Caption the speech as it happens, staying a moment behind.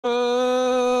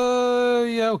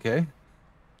okay.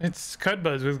 It's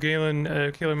Cudbuzz with Gaelen,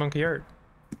 Killur Monkey Art.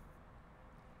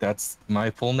 That's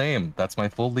my full name. That's my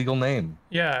full legal name.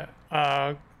 Yeah,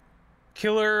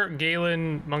 Killur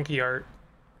Gaelen Monkey Art.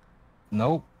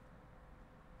 Nope.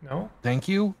 No? Thank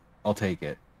you. I'll take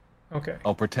it. Okay.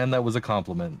 I'll pretend that was a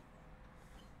compliment.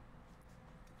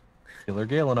 Killur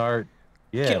Galen art.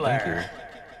 Yeah, Killer. thank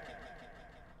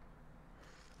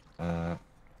you.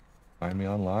 Find me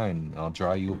online. I'll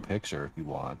draw you a picture if you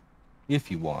want. If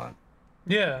you want.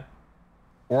 Yeah.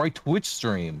 Or I Twitch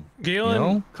stream. Galen, you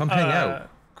know? Come hang out.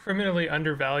 Criminally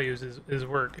undervalues his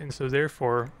work, and so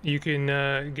therefore you can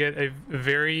get a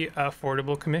very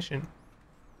affordable commission.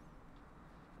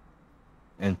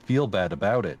 And feel bad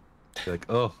about it. Be like,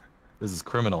 oh, this is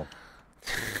criminal.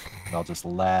 And I'll just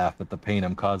laugh at the pain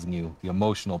I'm causing you, the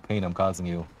emotional pain I'm causing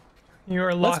you. You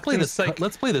are locked in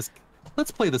Let's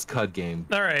play this CUD game.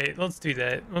 All right, let's do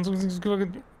that. Let's go.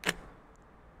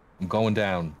 I'm going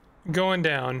down. Going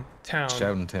down town.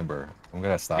 Shouting timber. I'm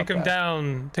gonna stop. Take him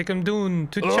down. Take him down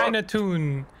to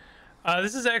Chinatown.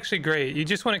 This is actually great. You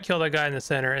just want to kill that guy in the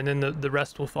center, and then the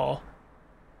rest will fall.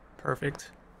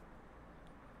 Perfect.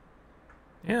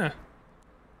 Yeah.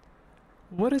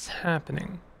 What is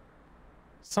happening?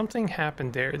 Something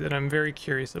happened there that I'm very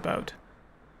curious about.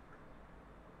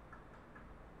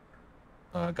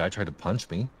 A guy tried to punch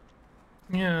me.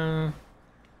 Yeah.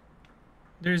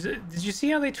 Did you see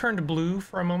how they turned blue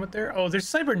for a moment there? Oh, there's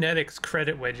cybernetics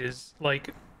credit wedges,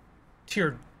 like, to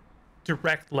your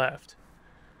direct left.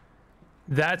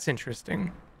 That's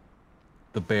interesting.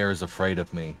 The bear is afraid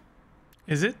of me.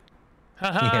 Is it?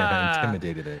 Haha! Yeah, I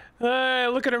intimidated it.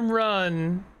 Look at him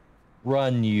run.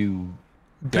 Run, you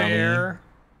bear. Dummy.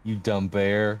 You dumb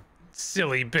bear.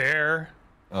 Silly bear.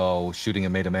 Oh, shooting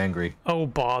him made him angry. Oh,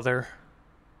 bother.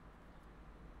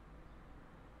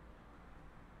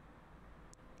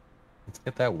 Let's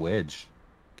get that wedge.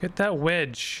 Get that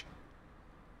wedge.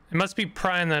 It must be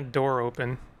prying that door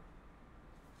open.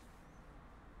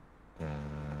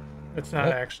 It's not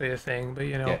actually a thing, but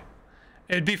you know. Yeah.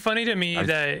 It'd be funny to me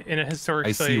that in a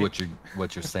historic site... I see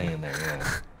what you're saying there,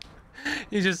 yeah.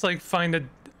 You just like find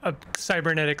a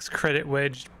cybernetics credit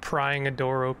wedge prying a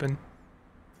door open.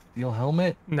 Steel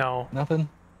helmet? No. Nothing?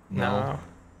 No.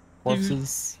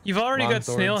 Corpses? You've already got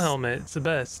snail helmet. It's the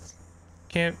best.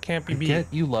 Can't be beat. I get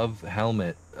you love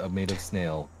helmet made of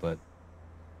snail, but...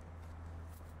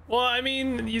 Well, I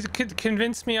mean, you could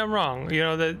convince me I'm wrong. You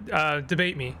know, that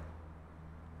debate me.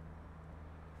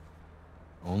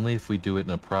 Only if we do it in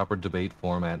a proper debate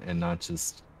format and not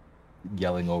just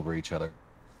yelling over each other.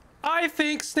 I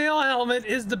think snail helmet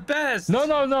is the best. No.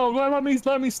 Let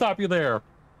me stop you there.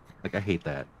 Like, I hate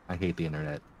that. I hate the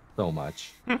internet so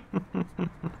much.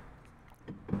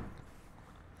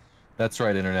 That's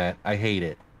right, internet. I hate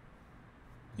it.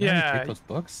 Yeah. Take those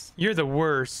books? You're the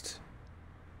worst.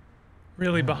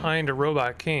 Really behind a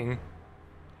Robot King.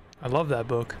 I love that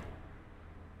book.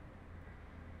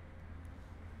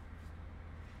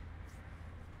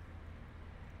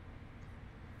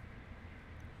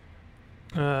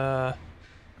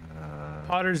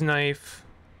 Potter's knife.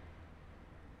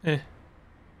 You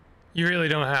really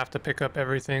don't have to pick up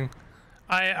everything.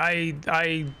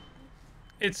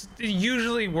 It's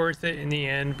usually worth it in the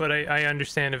end, but I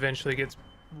understand eventually it gets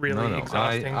really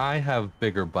exhausting. I have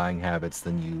bigger buying habits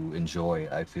than you enjoy,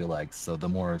 I feel like, so the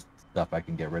more stuff I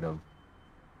can get rid of.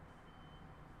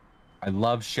 I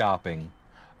love shopping.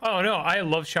 Oh no, I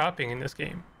love shopping in this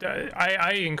game.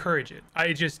 I encourage it.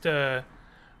 I just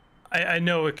I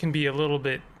know it can be a little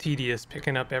bit tedious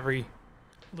picking up every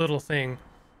little thing.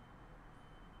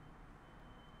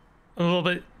 A little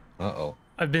bit. Uh-oh.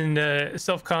 I've been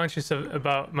self-conscious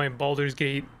about my Baldur's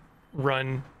Gate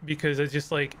run because it's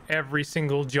just like every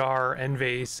single jar and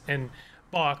vase and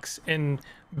box and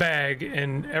bag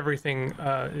and everything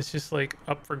is just like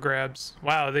up for grabs.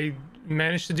 Wow, they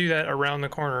managed to do that around the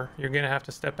corner. You're gonna have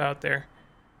to step out there.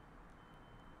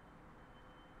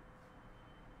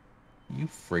 You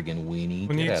friggin' weenie.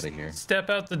 When Get out of here. Step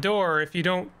out the door, if you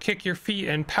don't kick your feet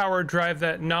and power drive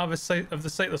that novice of the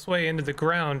sightless way into the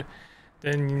ground,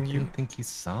 then you... I didn't think he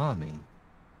saw me.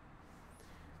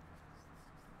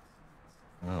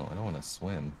 Oh, I don't want to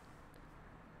swim.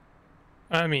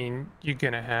 I mean, you're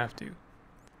gonna have to.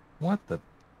 What the...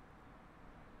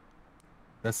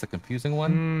 That's the confusing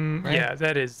one? Right? Yeah,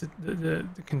 that is the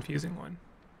confusing one.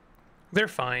 They're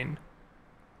fine.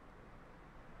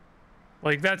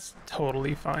 Like, that's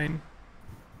totally fine.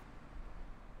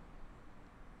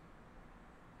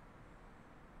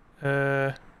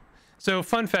 So,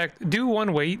 fun fact, do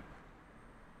one weight.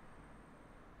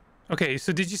 Okay,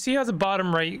 so did you see how the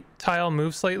bottom right tile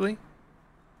moves slightly?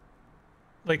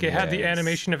 like it had the Yes.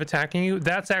 animation of attacking you,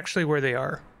 that's actually where they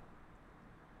are.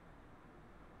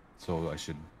 So I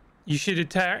should. You should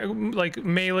attack, like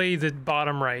melee the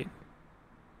bottom right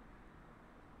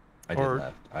I or did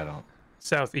left. I don't.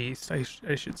 southeast, I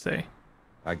should say.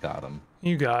 I got him.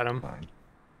 You got him. Fine.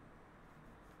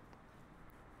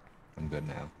 I'm good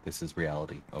now. This is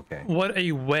reality. Okay. What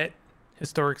a wet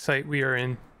historic site we are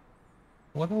in.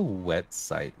 What a wet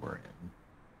site we're in.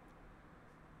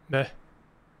 Meh.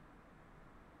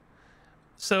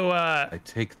 So I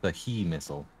take the he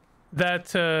missile. that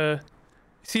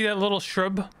see that little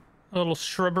shrub, a little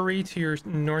shrubbery to your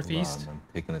Hold northeast? on, I'm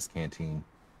taking this canteen.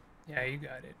 Yeah, you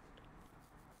got it.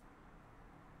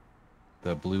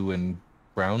 The blue and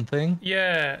brown thing?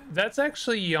 Yeah, that's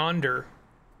actually yonder.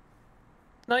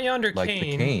 Not yonder Like cane.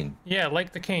 the cane. Yeah,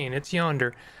 like the cane. It's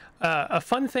yonder. A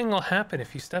fun thing will happen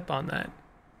if you step on that.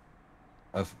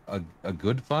 A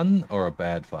good fun or a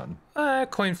bad fun?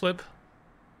 Coin flip.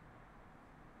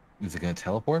 Is it going to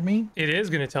teleport me It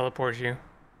is going to teleport you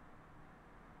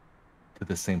to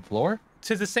the same floor?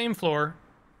 to the same floor.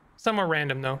 Somewhere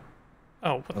random, though.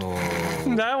 Oh, what the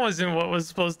Oh, that wasn't what was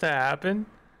supposed to happen.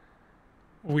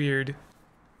 Weird.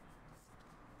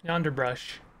 Yonder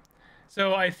brush.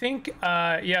 So I think,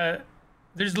 yeah,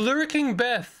 there's lurking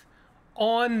Beth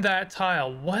on that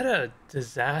tile. What a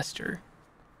disaster.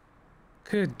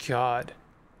 Good God.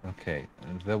 okay.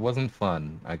 That wasn't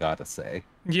fun, I gotta say.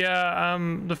 Yeah,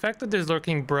 the fact that there's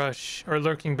lurking brush or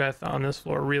lurking Beth on this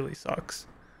floor really sucks.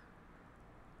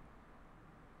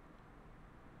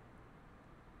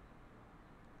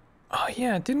 Oh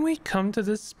yeah, didn't we come to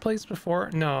this place before?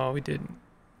 No, we didn't.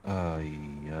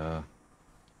 Yeah.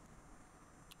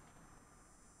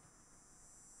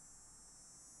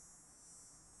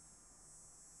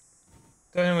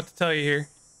 Don't know what to tell you here.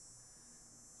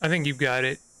 I think you've got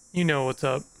it. You know what's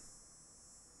up.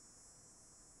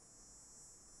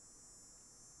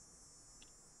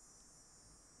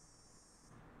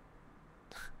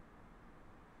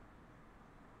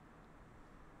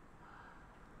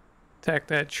 Attack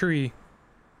that tree.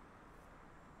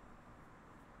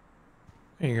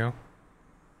 There you go.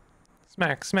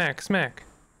 Smack, smack, smack.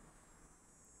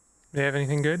 Do they have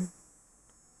anything good?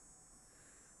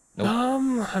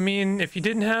 Nope. I mean, if you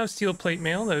didn't have steel plate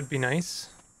mail, that would be nice.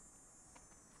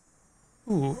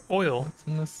 Ooh, oil. What's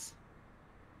in this?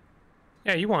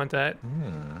 Yeah, you want that.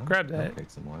 Yeah, Grab I'll that. take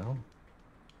some oil.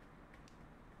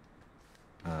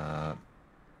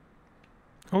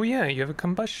 Oh yeah, you have a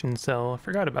combustion cell. I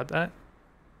forgot about that.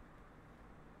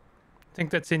 I think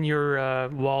that's in your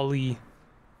Wally.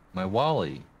 My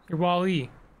Wally. Your Wally.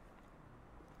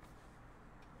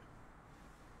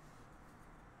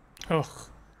 Ugh.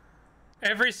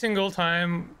 Every single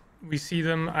time we see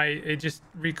them, I just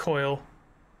recoil.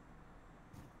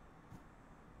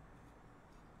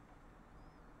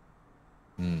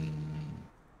 Hmm.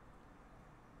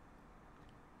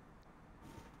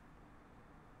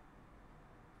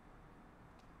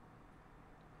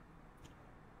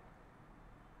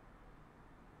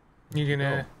 You're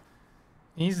gonna. Oh.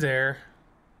 He's there.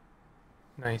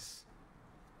 Nice.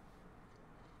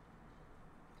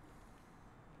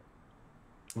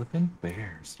 Flipping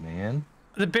bears, man.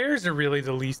 The bears are really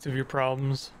the least of your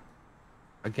problems.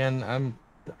 Again,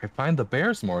 I find the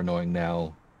bears more annoying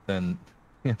now than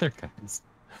the other guys.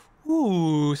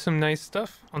 Ooh, some nice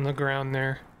stuff on the ground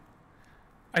there.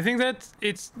 I think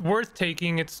it's worth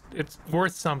taking. It's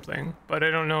worth something, but I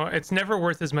don't know. It's never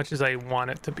worth as much as I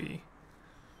want it to be.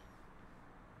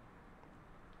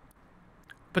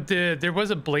 But there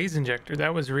was a blaze injector.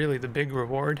 That was really the big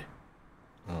reward.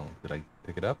 Oh, did I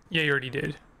pick it up? Yeah, you already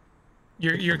did.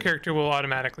 Your character will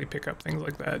automatically pick up things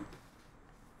like that.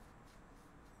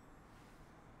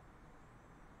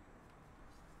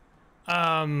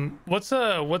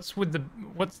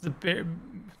 What's the bear?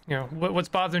 You know, what's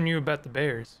bothering you about the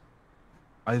bears?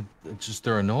 It's just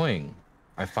they're annoying.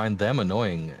 I find them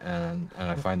annoying, and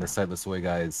I find the Sightless Away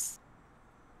guys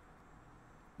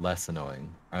less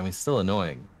annoying. I mean, still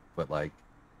annoying, but like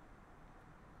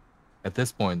at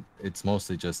this point, it's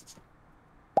mostly just,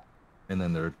 and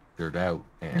then they're out.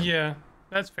 And Yeah,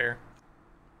 that's fair.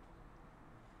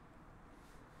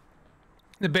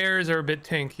 The bears are a bit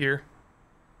tankier.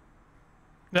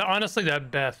 Honestly,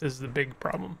 that Beth is the big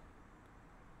problem.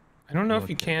 I don't know if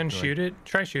you Okay, can do I- shoot it.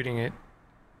 Try shooting it.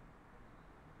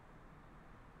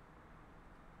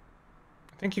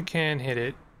 I think you can hit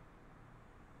it.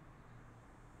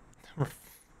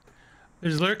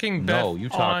 There's lurking Beth No, you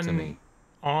talk to me.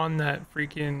 on that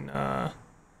freaking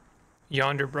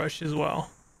yonder brush as well.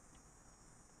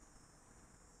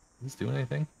 He's doing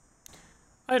anything?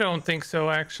 I don't think so,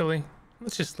 actually.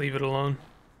 Let's just leave it alone.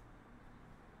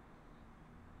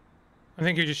 I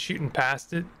think you're just shooting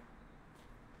past it.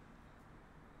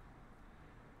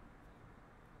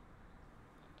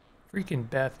 Freaking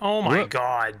Beth. Oh my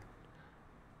god.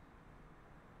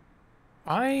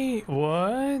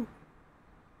 What?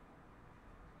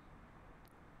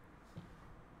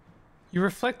 You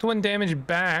reflect 1 damage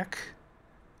back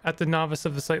at the Novice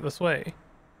of the Sightless Way.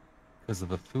 Because of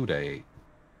the food I ate.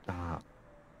 Stop.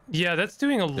 Yeah, that's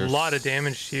doing a There's lot of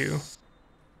damage to you.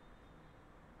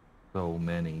 So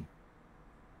many.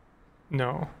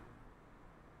 No.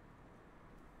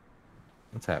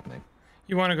 What's happening?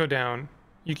 You want to go down.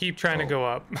 You keep trying to go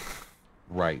up.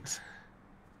 Right.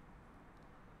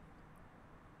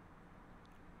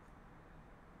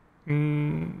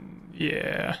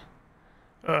 Yeah.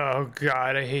 Oh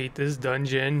god, I hate this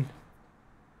dungeon.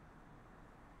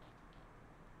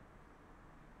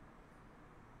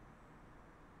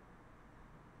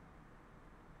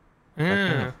 Is that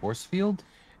kind of force field?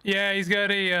 Yeah, he's got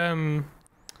a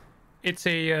it's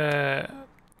a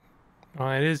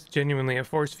well, it is genuinely a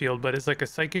force field, but it's like a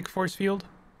psychic force field.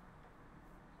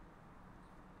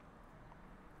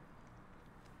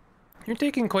 You're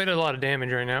taking quite a lot of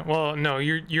damage right now. Well, no,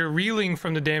 you're reeling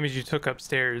from the damage you took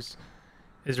upstairs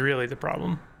is really the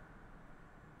problem.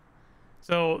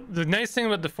 So the nice thing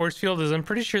about the force field is I'm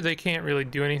pretty sure they can't really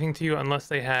do anything to you unless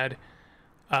they had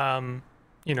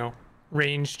you know,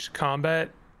 ranged combat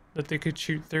that they could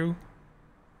shoot through.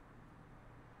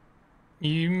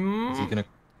 Is he gonna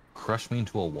crush me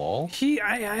into a wall?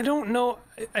 I don't know.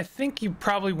 I think you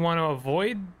probably want to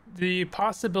avoid the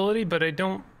possibility, but I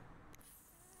don't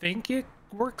think it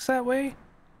works that way.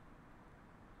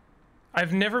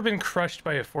 I've never been crushed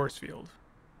by a force field.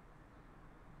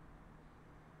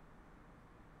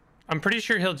 I'm pretty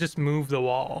sure he'll just move the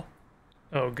wall.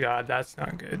 Oh god, that's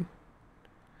not good.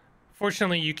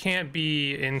 Fortunately, you can't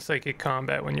be in psychic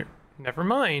combat when you're... Never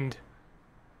mind.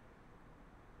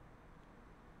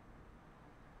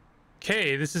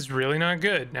 Okay, this is really not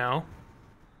good now.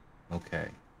 Okay.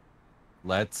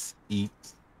 Let's eat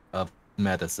a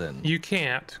medicine. You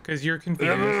can't, because you're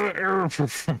confused.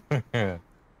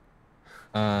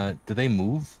 Do they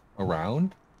move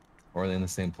around? Or are they in the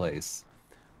same place?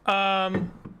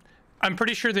 I'm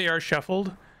pretty sure they are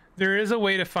shuffled. There is a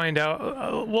way to find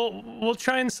out. We'll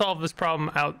try and solve this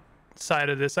problem outside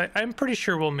of this. I'm pretty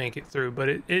sure we'll make it through, but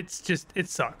it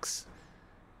sucks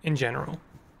in general.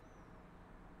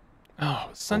 Oh,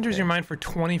 sunders your mind for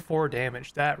 24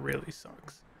 damage. That really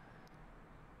sucks.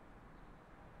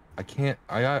 I can't.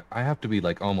 I have to be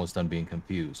like almost done being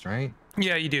confused, right?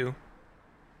 Yeah, you do.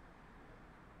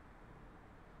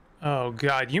 Oh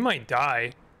god, you might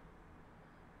die.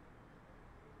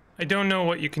 I don't know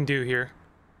what you can do here.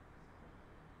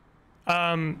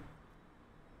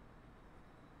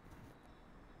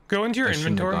 Go into your I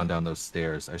shouldn't have inventory. gone down those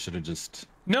stairs. I should have just...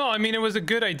 No, I mean, it was a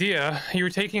good idea. You were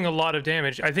taking a lot of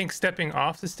damage. I think stepping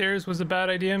off the stairs was a bad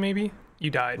idea, maybe?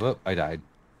 You died. Well, I died.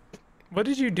 What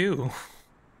did you do?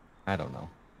 I don't know.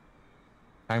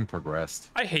 Time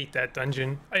progressed. I hate that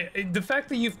dungeon. The fact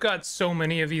that you've got so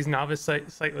many of these Novice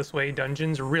Sightless Way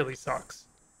dungeons really sucks.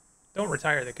 Don't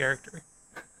retire the character.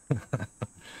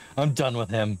 I'm done with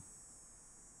him.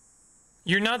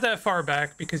 You're not that far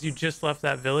back because you just left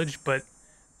that village, but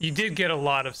you did get a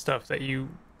lot of stuff that you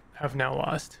have now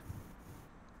lost.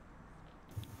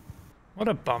 What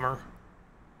a bummer.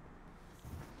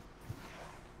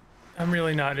 I'm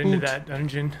really not into that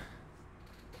dungeon.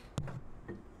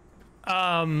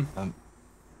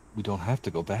 We don't have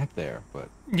to go back there, but...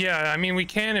 Yeah, I mean, we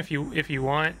can if you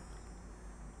want.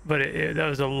 But that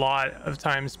was a lot of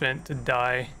time spent to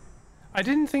die. I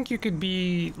didn't think you could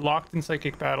be locked in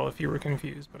psychic battle if you were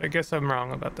confused, but I guess I'm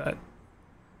wrong about that.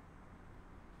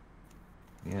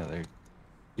 Yeah, they're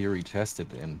theory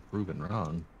tested and proven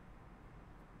wrong.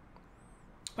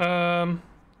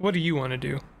 What do you want to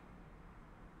do?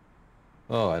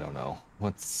 Oh, I don't know.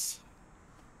 What's...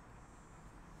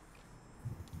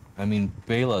 I mean,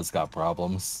 Bela's got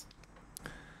problems.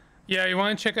 Yeah, you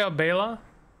want to check out Bela?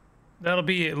 That'll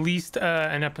be at least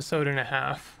an episode and a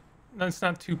half. That's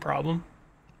not too problem.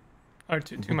 Or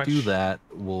too much. Do that.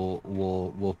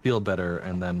 We'll feel better,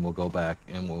 and then we'll go back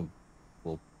and we'll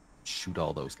shoot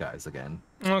all those guys again.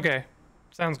 Okay,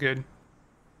 sounds good.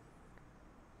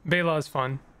 Bela is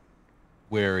fun.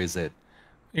 Where is it?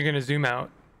 You're gonna zoom out.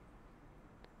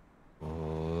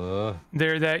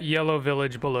 They're that yellow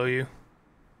village below you.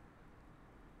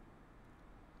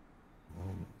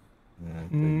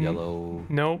 The yellow...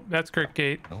 Nope, that's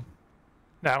Crickgate. No?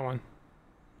 That one.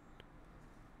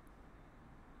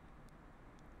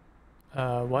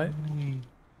 What?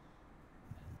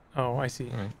 Oh, I see.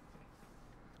 All right.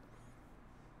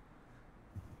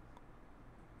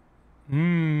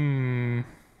 Hmm.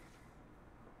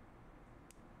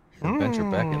 Adventure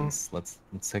beckons. Let's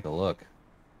take a look.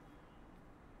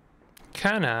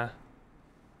 Kinda.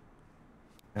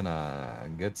 Can I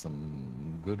get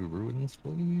some good ruins,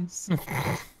 please?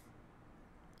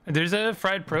 There's a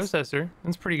fried processor.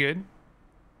 That's pretty good.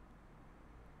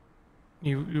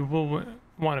 You will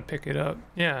want to pick it up.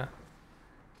 Yeah.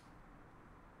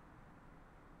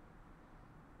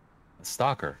 A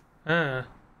stalker. You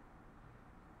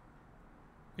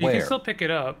can Where? still pick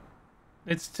it up.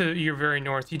 It's to your very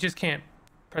north. You just can't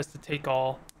press the take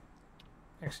all.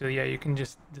 Actually, yeah, you can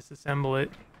just disassemble it.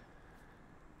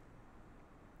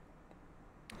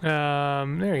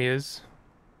 There he is.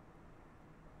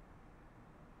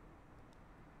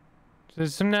 So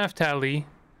there's some Naphtali.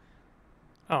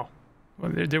 Oh,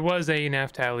 well, there was a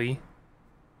Naphtali.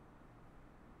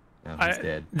 No, he's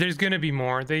dead. There's gonna be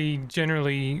more. They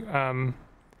generally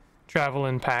travel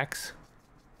in packs,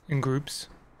 in groups.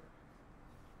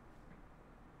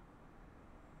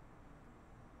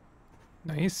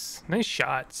 Nice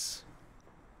shots.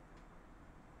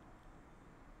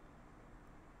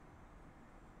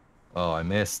 Oh, I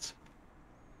missed.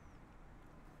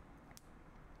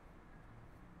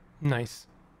 Nice.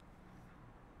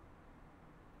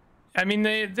 I mean,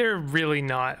 they're really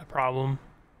not a problem.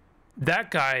 That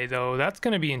guy though, that's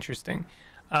gonna be interesting.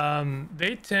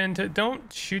 They tend to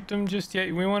don't shoot them just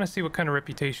yet. We want to see what kind of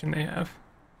reputation they have.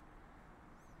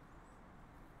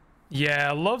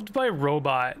 Yeah, loved by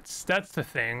robots. That's the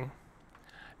thing.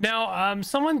 Now,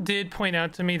 someone did point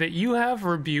out to me that you have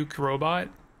Rebuke Robot,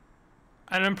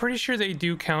 and I'm pretty sure they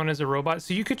do count as a robot,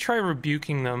 so you could try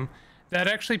rebuking them. That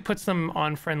actually puts them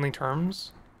on friendly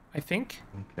terms, I think.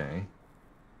 Okay.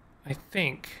 I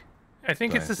think Do I it's the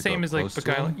have to go same as like close to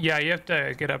Gaelen. them? Yeah, you have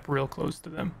to get up real close to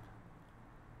them.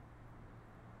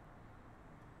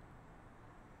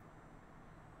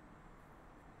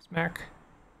 Smack.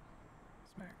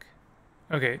 Smack.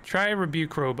 Okay, try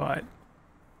Rebuke Robot.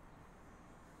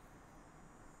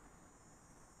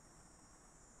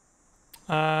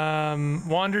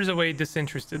 Wanders away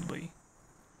disinterestedly.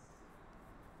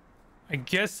 I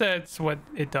guess that's what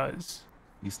it does.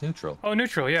 He's neutral. Oh,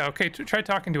 neutral. Yeah. Okay. Try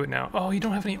talking to it now. Oh, you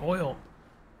don't have any oil.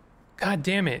 God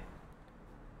damn it.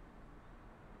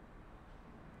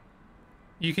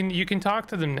 You can talk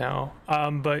to them now,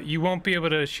 but you won't be able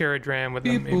to share a dram with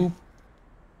them. Beep boop.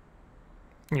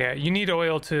 Yeah, you need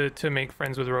oil to make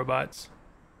friends with robots.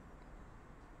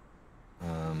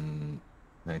 Can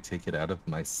I take it out of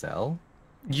my cell?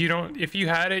 You don't. If you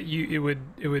had it, it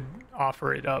would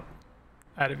offer it up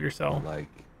out of your cell. Like,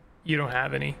 You don't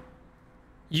have any.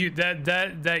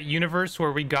 That universe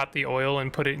where we got the oil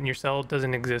and put it in your cell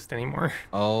doesn't exist anymore.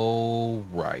 oh,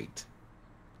 right.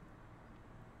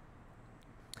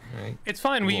 Right. It's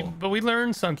fine. Cool. But we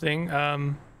learned something.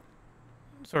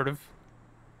 Sort of.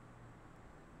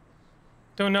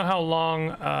 Don't know how long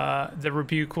the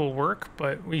rebuke will work,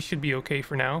 but we should be okay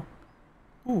for now.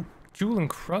 Ooh, jewel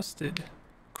encrusted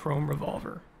chrome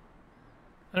revolver.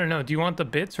 I don't know. Do you want the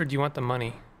bits or do you want the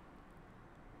money?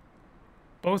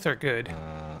 Both are good.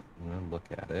 I'm gonna look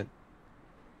at it.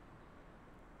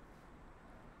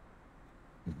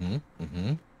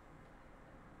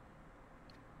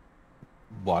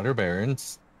 Water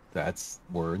barons. That's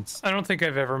words. I don't think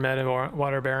I've ever met a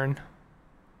water baron.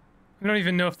 I don't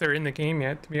even know if they're in the game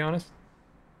yet, to be honest.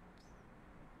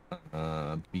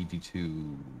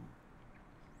 BD2.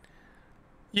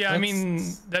 Yeah, I mean,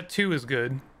 that too is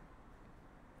good.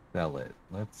 Sell it.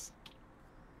 Let's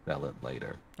sell it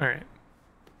later. All right.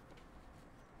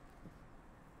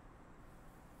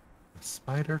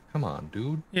 Spider, come on,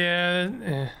 dude. Yeah,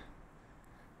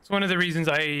 it's one of the reasons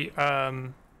I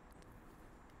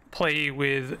play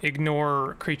with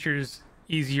ignore creatures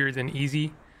easier than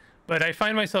easy, but I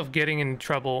find myself getting in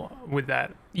trouble with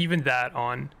that. Even that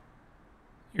on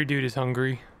your dude is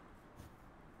hungry.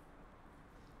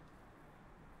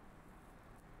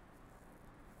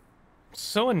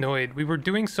 So annoyed. We were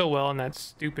doing so well on that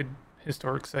stupid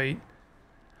historic site.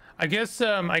 I guess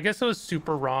I was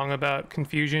super wrong about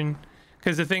confusion,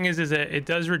 because the thing is that it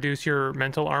does reduce your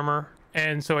mental armor,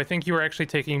 and so I think you were actually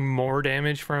taking more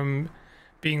damage from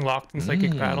being locked in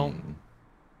psychic battle.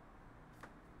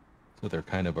 So they're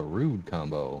kind of a rude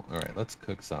combo. All right, let's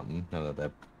cook something now that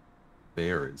that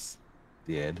bear is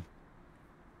dead.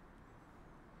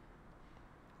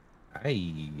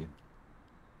 Aye.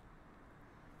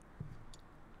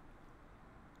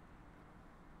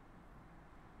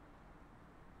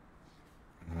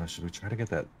 Should we try to get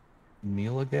that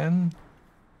meal again?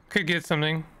 Could get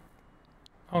something.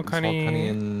 Hulk Is Hulk honey, honey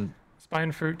and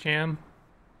spine fruit jam.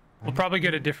 We'll probably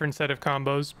get a different set of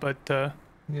combos, but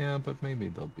yeah, but maybe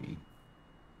they'll be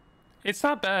It's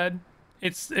not bad.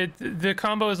 The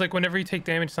combo is like whenever you take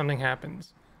damage, something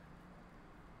happens.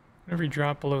 Whenever you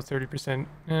drop below 30%.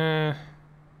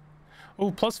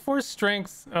 Oh, +4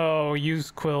 strength. Oh, use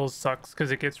quills sucks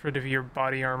because it gets rid of your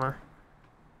body armor.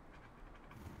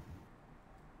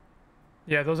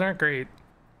 Yeah, those aren't great.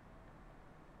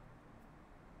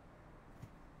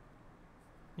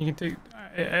 You can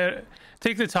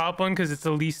take the top one because it's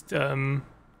the least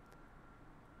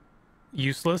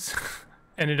useless,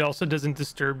 and it also doesn't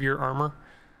disturb your armor.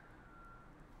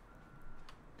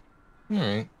 All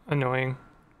right. Annoying.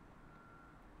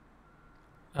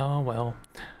 Oh well.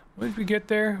 What did we get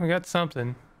there? We got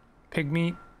something. Pig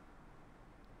meat.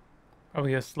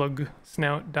 Probably a slug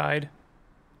snout died.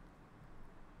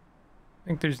 I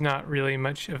think there's not really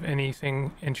much of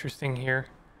anything interesting here.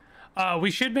 We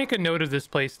should make a note of this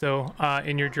place though,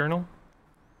 in your journal.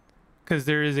 Because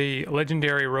there is a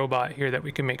legendary robot here that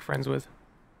we can make friends with.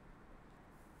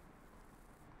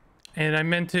 And I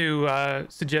meant to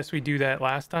suggest we do that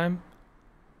last time.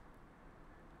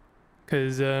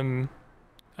 Because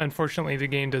unfortunately the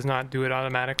game does not do it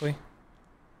automatically.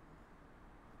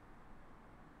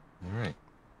 All right.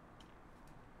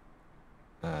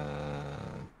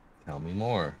 Tell me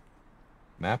more.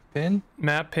 Map pin?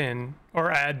 Map pin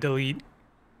or add delete.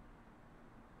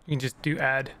 You can just do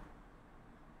add.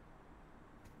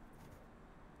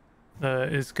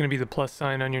 Is going to be the plus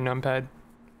sign on your numpad.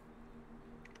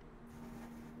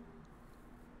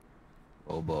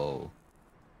 Bobo.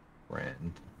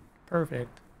 Friend.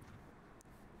 Perfect.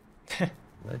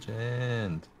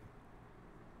 Legend.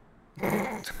 All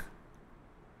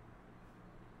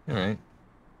right.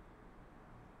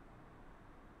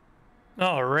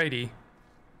 Alrighty.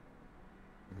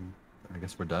 I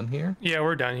guess we're done here. Yeah,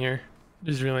 we're done here.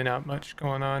 There's really not much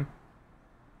going on.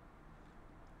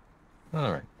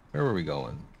 All right. Where were we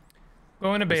going?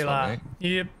 Going to This one, Bela. right?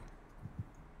 Yep.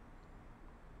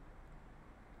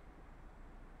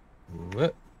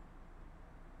 What?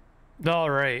 All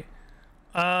right.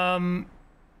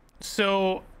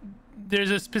 So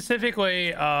there's a specific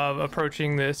way of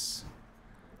approaching this.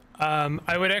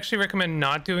 I would actually recommend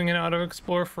not doing an auto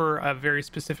explore for a very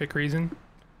specific reason.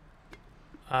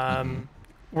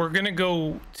 We're gonna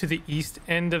go to the east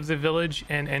end of the village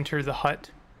and enter the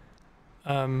hut.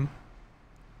 On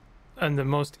the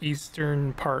most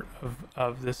eastern part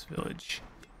of this village.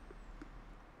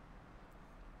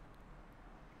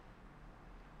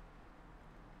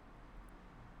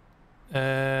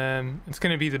 It's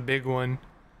gonna be the big one,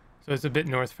 so it's a bit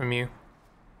north from you.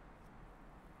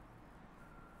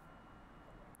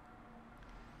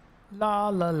 La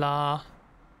la la.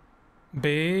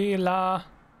 Bela.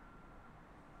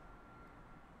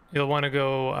 You'll want to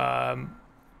go,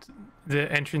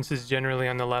 the entrance is generally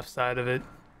on the left side of it.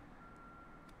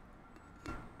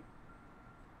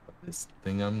 This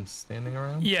thing I'm standing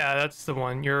around? Yeah, that's the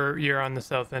one. You're on the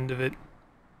south end of it.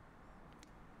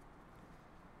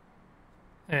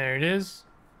 There it is.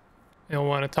 You'll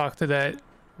want to talk to that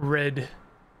red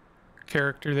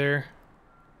character there.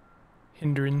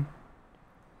 Hindrin.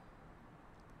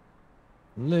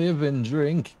 Live and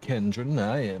drink, Kendron.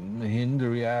 I am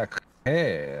Hindriak.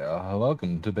 Hey,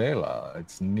 welcome to Bela.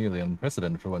 It's nearly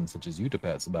unprecedented for one such as you to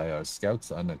pass by our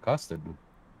scouts unaccosted.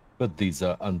 But these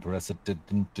are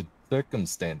unprecedented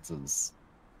circumstances.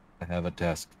 I have a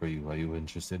task for you. Are you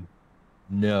interested?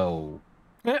 No.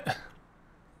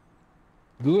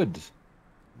 Good.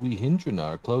 We Hindran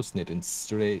are close-knit and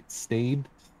staid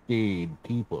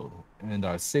people, and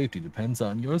our safety depends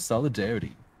on your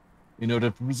solidarity. In order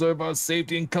to preserve our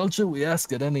safety and culture, we ask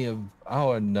that any of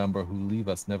our number who leave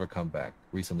us never come back.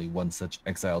 Recently, one such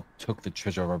exile took the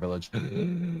treasure of our village.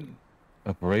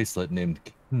 A bracelet named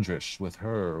Kindrish with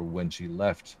her when she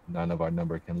left. None of our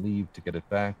number can leave to get it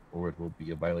back, or it will be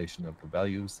a violation of the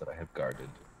values that I have guarded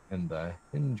and the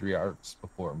Hindriarchs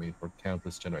before me for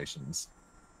countless generations.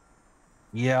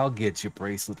 Yeah, I'll get your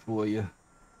bracelet for you.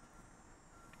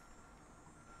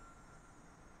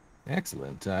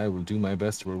 Excellent. I will do my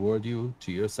best to reward you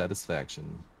to your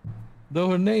satisfaction. Though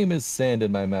her name is sand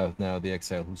in my mouth now, the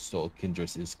exile who stole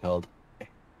Kindris is called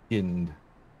Kind.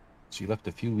 She left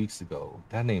a few weeks ago.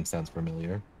 That name sounds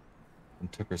familiar. And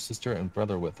took her sister and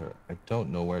brother with her. I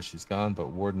don't know where she's gone, but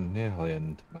Warden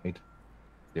Nihland might.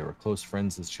 They were close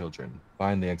friends as children.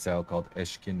 Find the exile called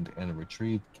Eshkind and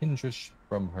retrieve Kindrish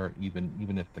from her,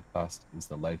 even if the cost is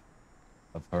the life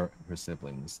of her and her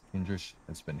siblings. Kindrish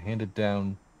has been handed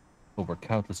down over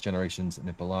countless generations, and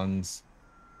it belongs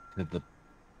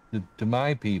to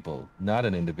my people, not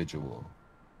an individual.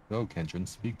 Go, Kendron,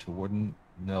 speak to Warden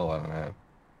Nilhand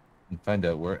and find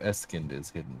out where Eskind is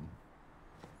hidden.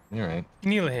 All right.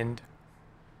 Nilhand.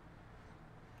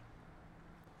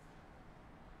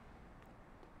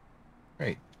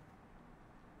 Great.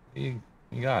 You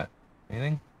got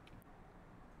anything?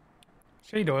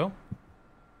 Shade oil.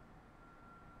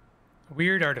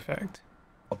 Weird artifact.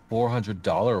 A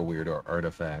 $400 weird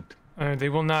artifact. They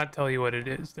will not tell you what it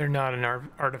is. They're not an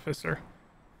artificer.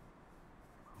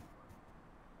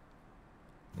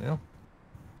 Yeah.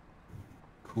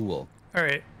 Cool. All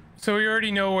right. So we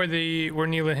already know where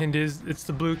Neela Hind is. It's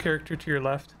the blue character to your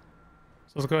left.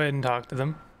 So let's go ahead and talk to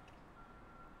them.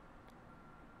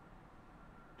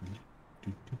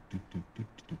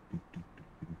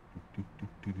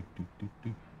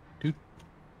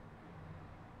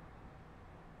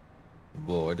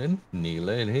 Warden,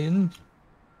 Neela Hind.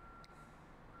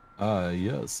 Ah,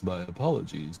 yes, my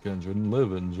apologies, Kendron.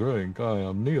 Live and drink. I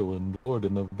am Neeland,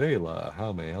 Warden of Dela.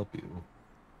 How may I help you?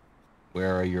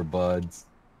 Where are your buds?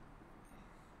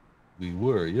 We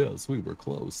were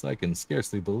close. I can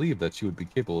scarcely believe that you would be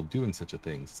capable of doing such a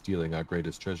thing, stealing our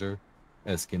greatest treasure.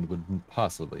 Eskind wouldn't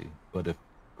possibly, but if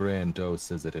Grand Doe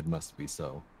says it, it must be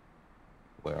so.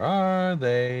 Where are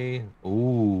they?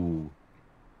 Ooh.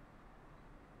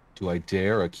 Do I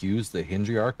dare accuse the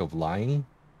Hindriarch of lying?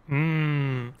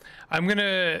 I'm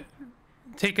gonna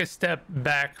take a step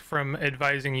back from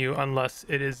advising you unless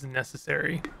it is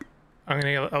necessary. I'm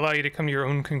gonna allow you to come to your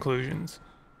own conclusions.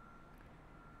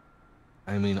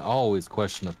 I mean, I always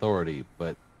question authority,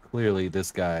 but clearly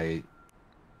this guy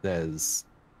thinks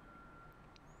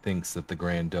that the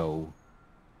Grand Doe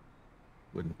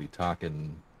wouldn't be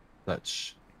talking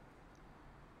such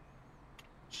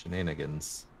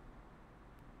shenanigans.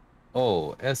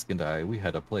 Oh, Esk and I, we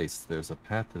had a place. There's a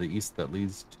path to the east that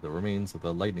leads to the remains of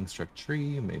the lightning-struck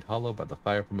tree made hollow by the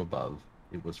fire from above.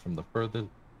 It was the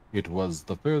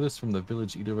furthest from the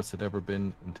village either of us had ever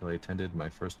been until I attended my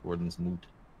first warden's moot.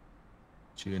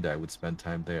 She and I would spend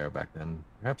time there back then.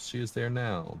 Perhaps she is there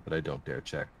now, but I don't dare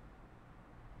check.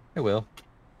 I will.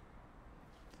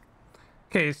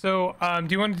 Okay, so do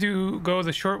you want to go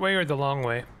the short way or the long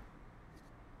way?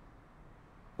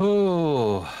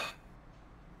 Oh,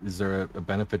 is there a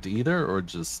benefit to either, or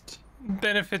just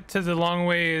Benefit to the long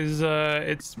way is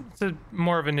it's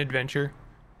more of an adventure.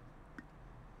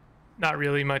 Not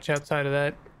really much outside of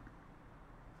that.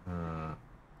 all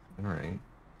right.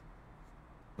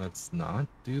 Let's not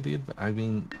do the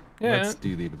Yeah. let's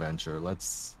do the adventure.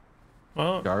 Let's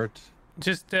Well, start.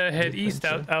 just head east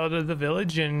out of the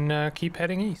village and keep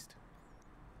heading east.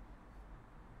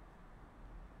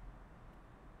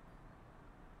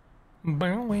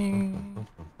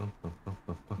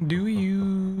 Do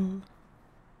you?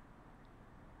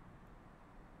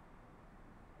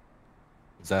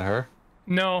 Is that her?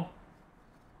 No.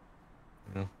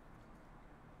 No.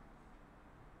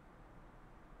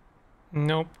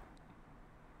 Nope.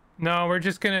 No, we're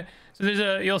just gonna.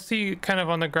 So you'll see kind of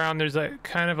on the ground. There's a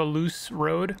kind of a loose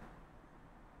road.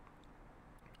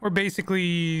 We're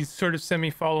basically sort of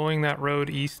semi-following that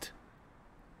road east.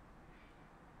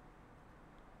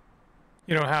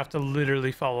 You don't have to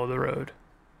literally follow the road.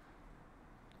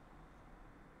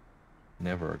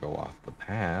 Never go off the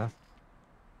path.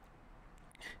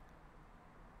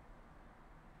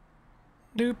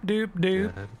 Doop doop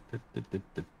doop.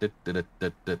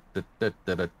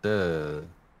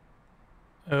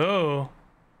 Oh,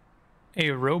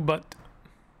 a robot.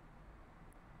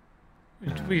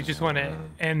 We just want to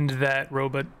end that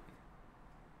robot.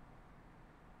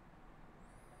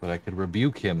 But I could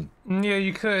rebuke him. Yeah,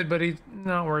 you could, but he's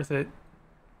not worth it.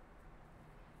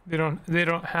 They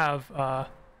don't have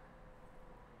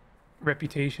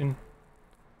reputation.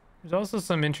 There's also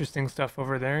some interesting stuff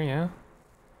over there, yeah.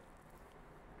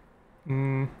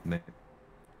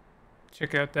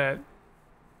 Check out that.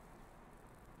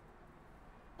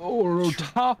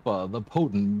 Orotafa, the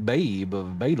potent babe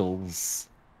of Badals.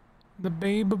 The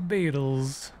babe of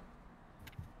Badals.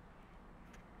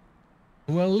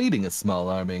 While leading a small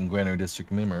army in Granary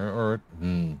District Mimmer,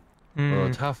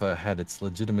 Orotafa had its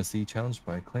legitimacy challenged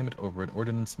by a claimant over an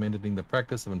ordinance mandating the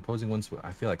practice of imposing one's...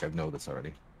 I feel like I know this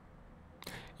already.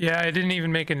 Yeah, I didn't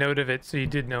even make a note of it, so you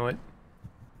did know it.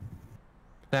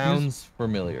 Sounds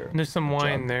familiar. There's some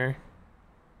wine there.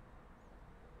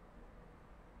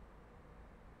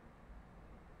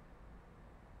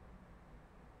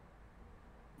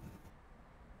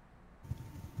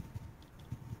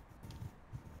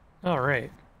 All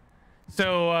right.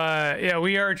 So, yeah,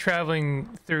 we are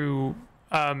traveling through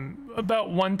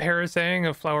about one parasang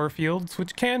of flower fields,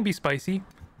 which can be spicy.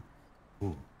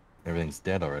 Ooh, everything's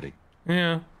dead already.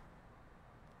 Yeah.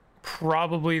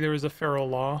 Probably there was a feral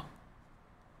law.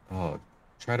 Oh,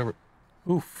 try to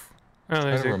Oof. Oh, try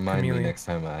there's to a remind chameleon. me next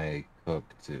time I cook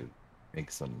to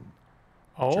make some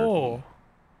Oh. jerky.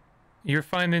 You're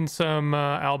finding some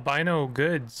albino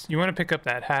goods. You want to pick up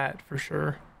that hat for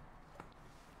sure.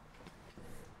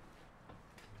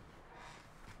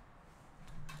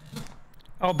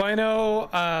 Albino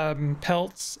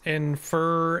pelts and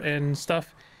fur and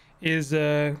stuff is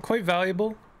quite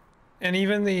valuable, and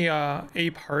even the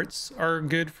ape hearts are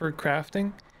good for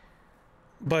crafting.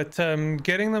 But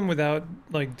getting them without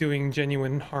like doing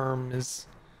genuine harm is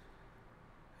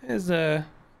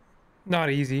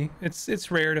not easy. It's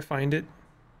rare to find it.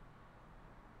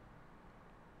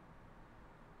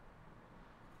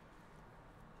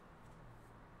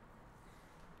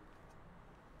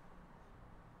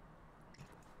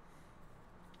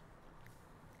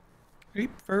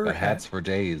 Ape fur The hats hat. for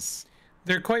days.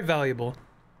 They're quite valuable.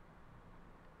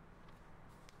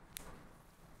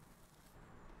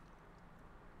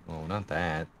 Oh, not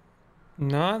that.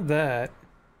 Not that.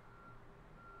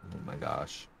 Oh my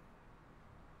gosh.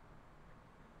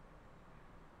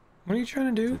 What are you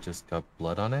trying to Has do? it just got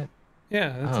blood on it? Yeah,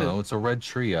 I that's don't it. know. It's a red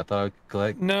tree. I thought I could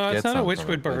collect. No, it's get not a some from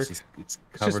witchwood it, but bark. it's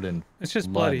covered in It's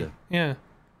just blood. bloody. Yeah.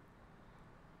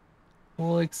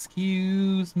 Well,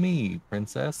 excuse me,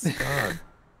 princess. God.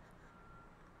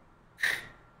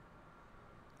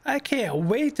 I can't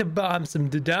wait to bomb some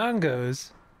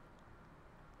Dodongos.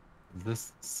 Is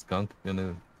this skunk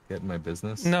gonna get in my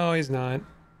business? No, he's not.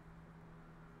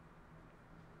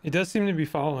 He does seem to be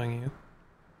following you.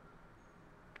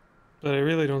 But I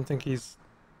really don't think he's...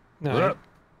 No.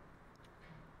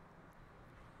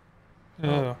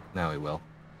 Oh. Now he will.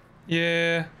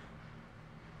 Yeah.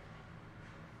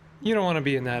 You don't want to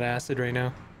be in that acid right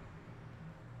now.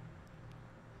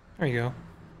 There you go.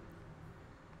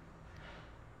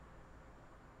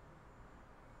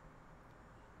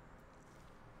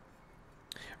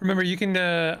 Remember, you can,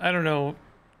 I don't know,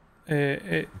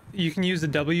 you can use the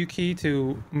W key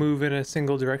to move in a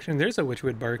single direction. There's a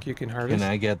witchwood bark you can harvest. Can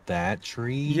I get that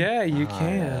tree? Yeah, you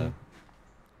can.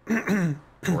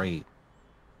 Great.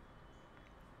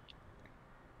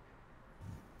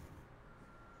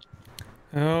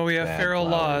 Oh, we have Bad feral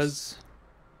flowers.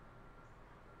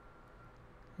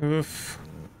 laws. Oof.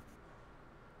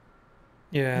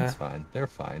 Yeah. That's fine. They're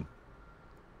fine.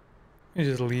 Let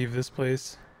me just leave this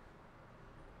place.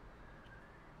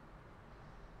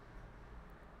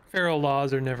 Feral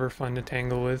laws are never fun to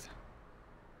tangle with.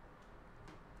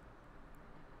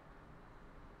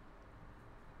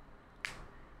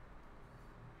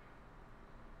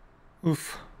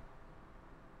 Oof.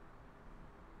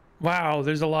 Wow,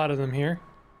 there's a lot of them here.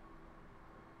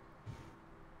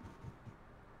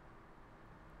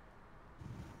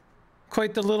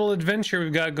 Quite the little adventure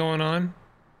we've got going on.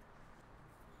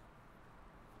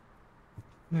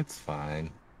 It's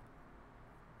fine.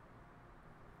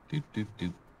 Doot doot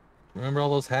doot. Remember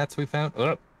all those hats we found?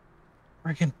 Oh,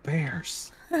 freaking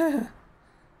bears. I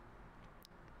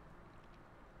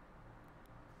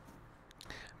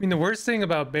mean, the worst thing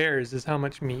about bears is how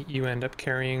much meat you end up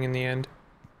carrying in the end.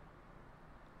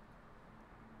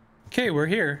 Okay, we're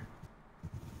here.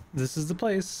 This is the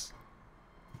place.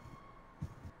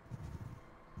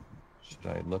 Should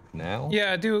I look now?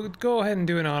 Yeah, go ahead and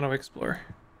do an auto explore.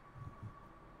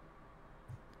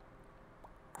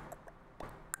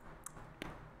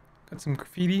 Got some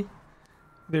graffiti.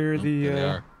 They're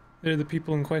There they're the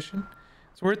people in question.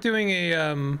 It's worth doing a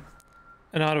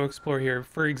an auto explore here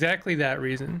for exactly that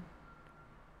reason.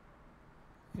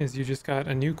 Is you just got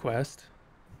a new quest.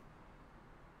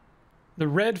 The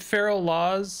red feral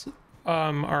laws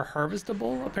are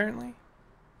harvestable apparently.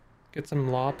 Get some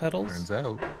law petals. Turns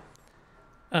out.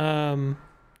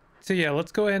 So yeah,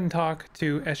 let's go ahead and talk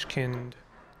to Eshkind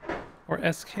or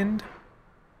Eskind.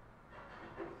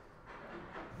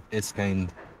 It's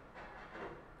kind.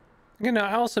 Gonna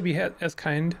also be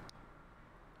Eskind.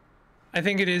 I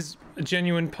think it is a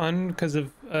genuine pun because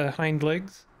of hind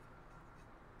legs,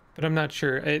 but I'm not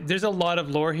sure. There's a lot of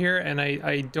lore here, and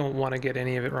I don't want to get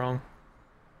any of it wrong.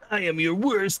 I am your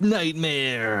worst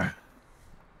nightmare.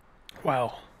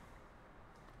 Wow.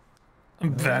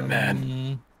 I'm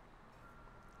Batman.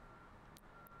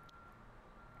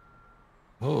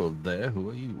 Oh, there. Who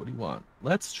are you? What do you want?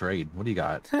 Let's trade. What do you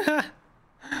got?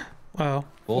 Wow.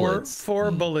 Bullets.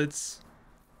 Four bullets.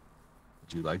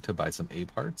 Would you like to buy some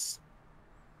ape hearts?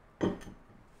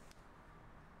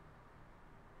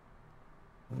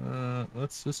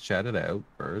 Let's just chat it out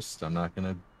first. I'm not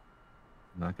gonna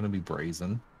be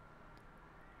brazen.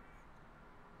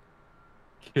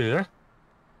 Here.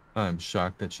 I'm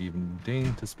shocked that she even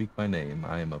deigned to speak my name.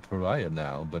 I am a pariah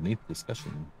now, beneath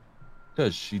discussion.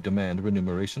 Does she demand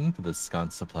remuneration for the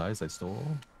scant supplies I stole?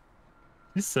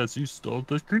 He says you stole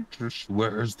the Kindrish.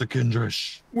 Where's the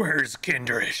Kindrish? Where's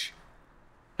Kindrish?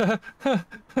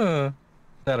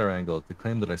 Better angle. To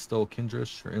claim that I stole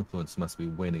Kindrish, her influence must be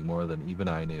waning more than even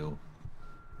I knew.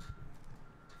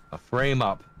 A frame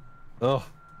up. Oh,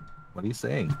 what are you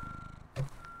saying? I'm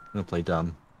gonna play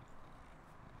dumb.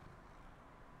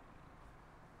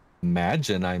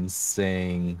 Imagine I'm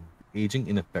saying aging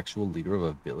ineffectual leader of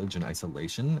a village in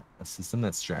isolation, a system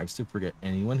that strives to forget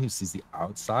anyone who sees the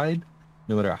outside,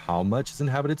 no matter how much its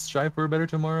inhabitants strive for a better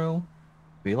tomorrow.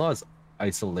 Vela's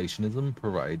isolationism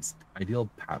provides ideal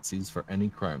patsies for any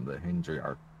crime the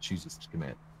Hindriarch chooses to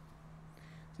commit.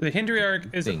 So the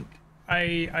Hindriarch is, Think.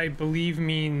 I believe,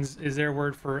 means, is there a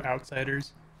word for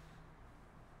outsiders?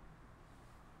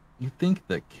 You think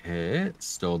the kid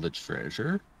stole the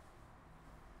treasure?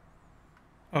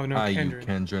 Oh no, You Kendrin.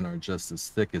 Kendrin are just as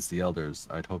thick as the elders.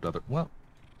 I'd hoped other. Well,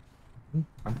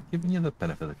 I'm giving you the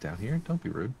benefit of the doubt here. Don't be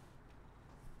rude.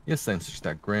 Yes, I'm such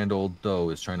that grand old doe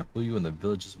is trying to fool you in the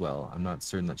village as well. I'm not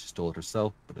certain that she stole it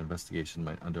herself, but investigation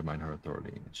might undermine her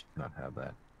authority, and she cannot have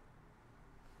that.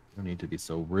 You don't need to be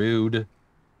so rude.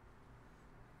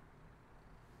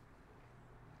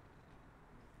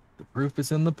 The proof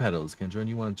is in the petals, Kendra, and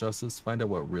you want justice? Find out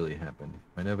what really happened.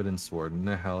 Find evidence where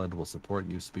Nehalad will support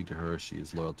you. Speak to her. She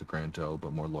is loyal to Granto,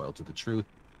 but more loyal to the truth.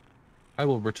 I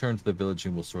will return to the village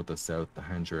and will sort this out. The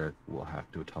Handra will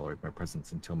have to tolerate my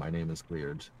presence until my name is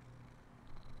cleared.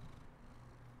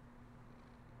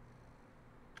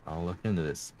 I'll look into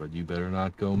this, but you better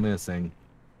not go missing.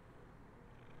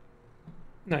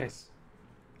 Nice.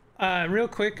 Real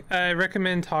quick, I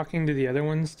recommend talking to the other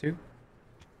ones too.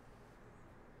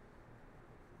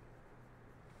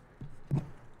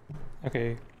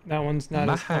 Okay, that one's not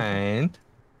as Mind.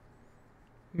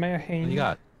 What What do you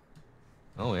got?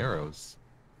 Oh, arrows.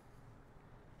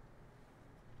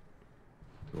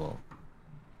 Cool.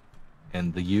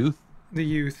 And the youth? The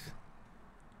youth.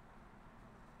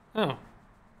 Oh,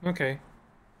 okay.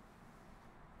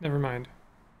 Never mind.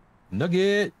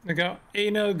 Nugget! I got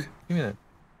a nug. Give me that.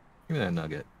 Give me that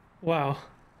nugget. Wow.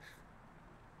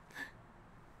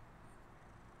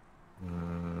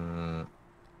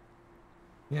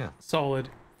 Yeah. Solid.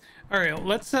 All right,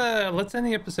 let's end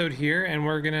the episode here, and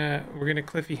we're gonna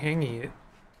Cliffy Hangy it,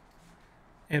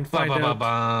 and find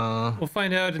out. We'll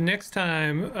find out next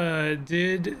time.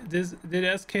 Did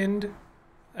Eskind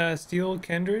steal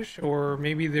Kendrish, or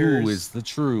maybe there's Who is the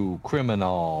true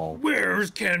criminal?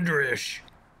 Where's Kendrish?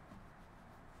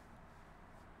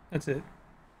 That's it.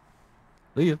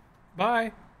 See ya.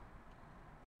 Bye.